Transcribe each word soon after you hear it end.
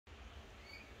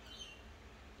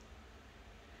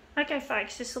Okay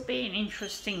folks, this will be an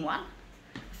interesting one.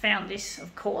 I found this,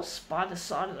 of course, by the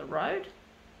side of the road.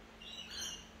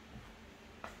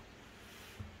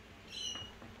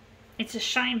 It's a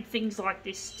shame things like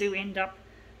this do end up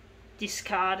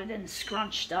discarded and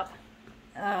scrunched up,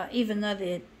 even though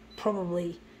they're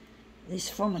probably this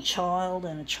from a child,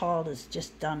 and a child has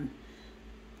just done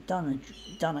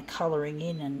a colouring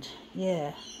in, and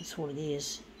yeah, that's what it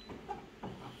is.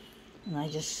 And they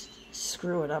just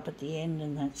screw it up at the end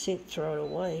and that's it, throw it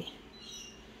away.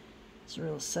 It's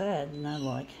real sad, you know,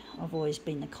 like I've always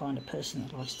been the kind of person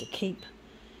that likes to keep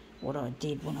what I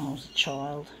did when I was a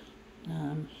child,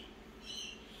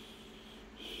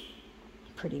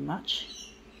 pretty much.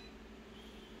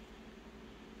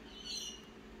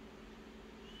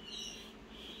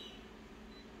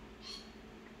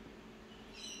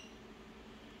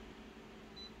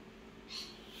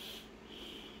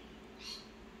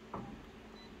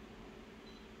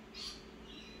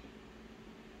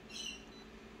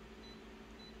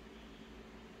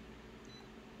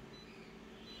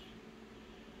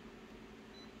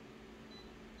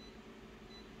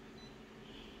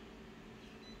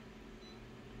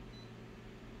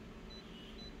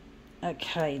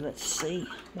 Okay, let's see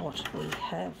what we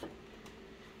have.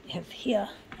 We have here,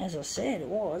 as I said, it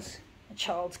was a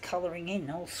child's colouring in,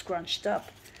 all scrunched up,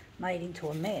 made into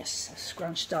a mess, a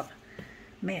scrunched up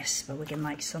mess, but we can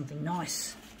make something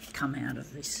nice come out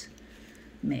of this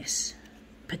mess.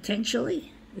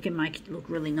 Potentially, we can make it look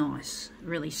really nice,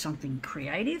 really something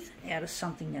creative out of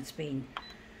something that's been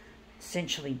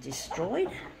essentially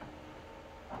destroyed.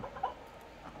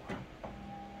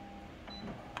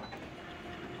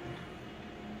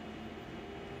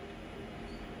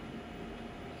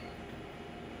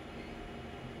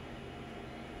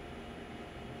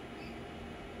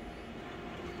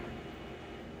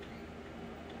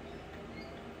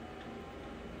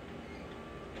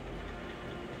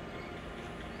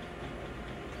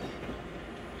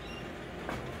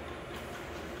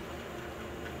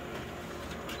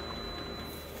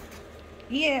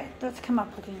 Yeah, that's come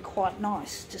up looking quite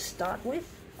nice to start with.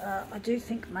 I do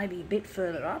think maybe a bit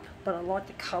further up, but I like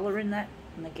the colour in that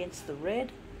and against the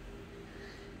red.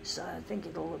 So I think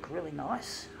it'll look really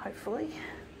nice, hopefully.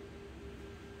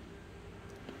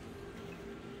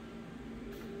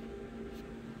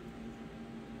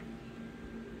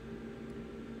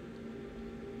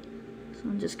 So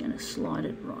I'm just going to slide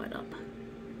it right up.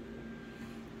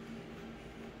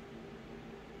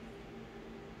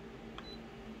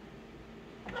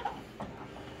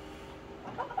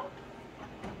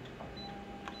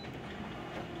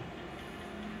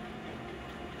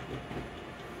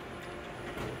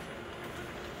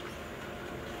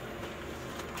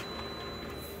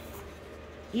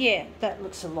 Yeah, that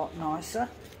looks a lot nicer,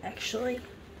 actually.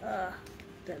 That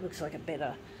looks like a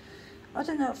better... I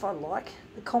don't know if I like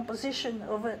the composition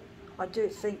of it. I do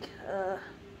think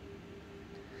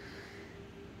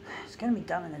it's going to be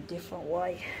done in a different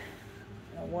way.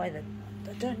 In a way that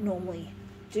I don't normally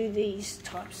do these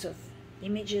types of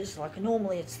images. Like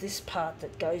normally it's this part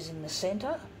that goes in the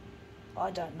centre.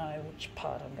 I don't know which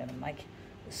part I'm going to make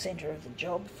the centre of the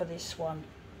job for this one.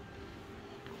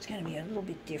 It's going to be a little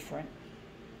bit different.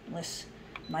 Unless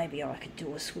maybe I could do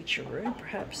a switcheroo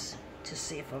perhaps to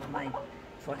see if I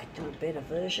could do a better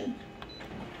version.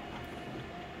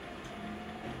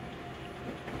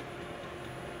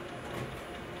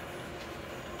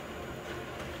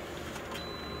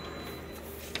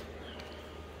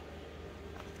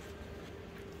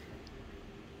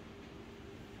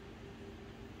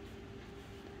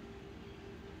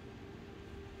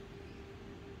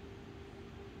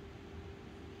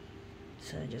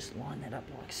 So just line that up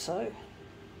like so.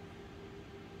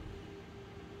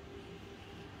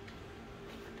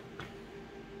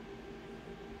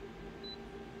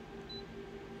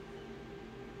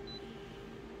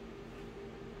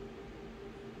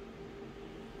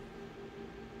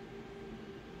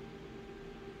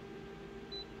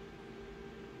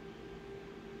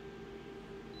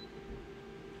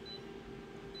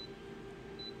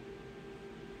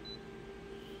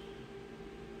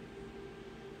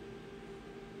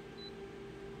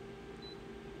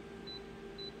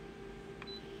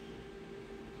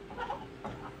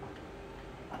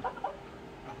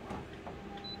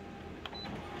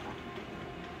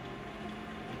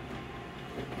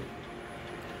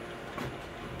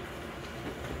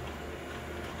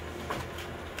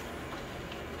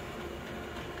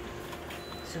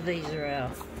 So these are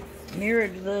our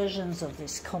mirrored versions of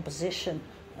this composition.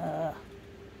 I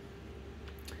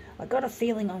got a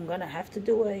feeling I'm going to have to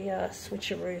do a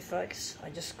switcheroo, folks. I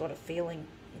just got a feeling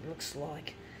it looks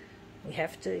like we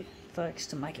have to, folks,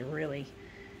 to make it really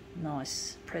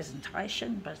nice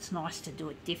presentation, but it's nice to do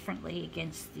it differently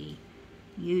against the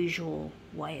usual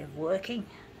way of working.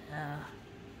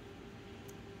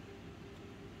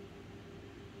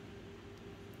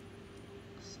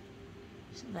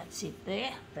 So that's it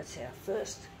there. That's our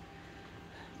first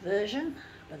version,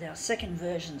 but our second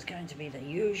version is going to be the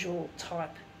usual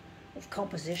type of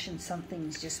composition. Some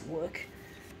things just work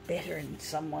better in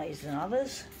some ways than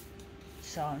others,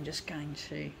 so I'm just going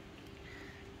to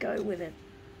go with it.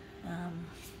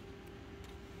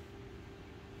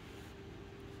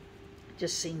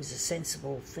 Just seems a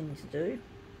sensible thing to do,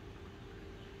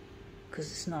 because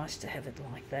it's nice to have it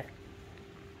like that.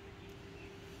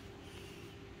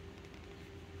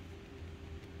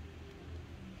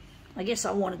 I guess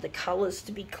I wanted the colours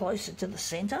to be closer to the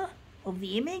centre of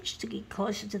the image, to get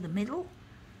closer to the middle,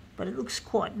 but it looks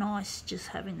quite nice just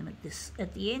having them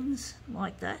at the ends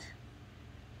like that.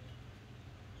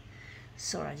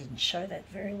 Sorry I didn't show that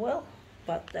very well,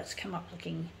 but that's come up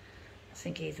looking, I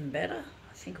think, even better.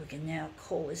 I think we can now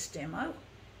call this demo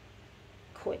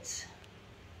quits.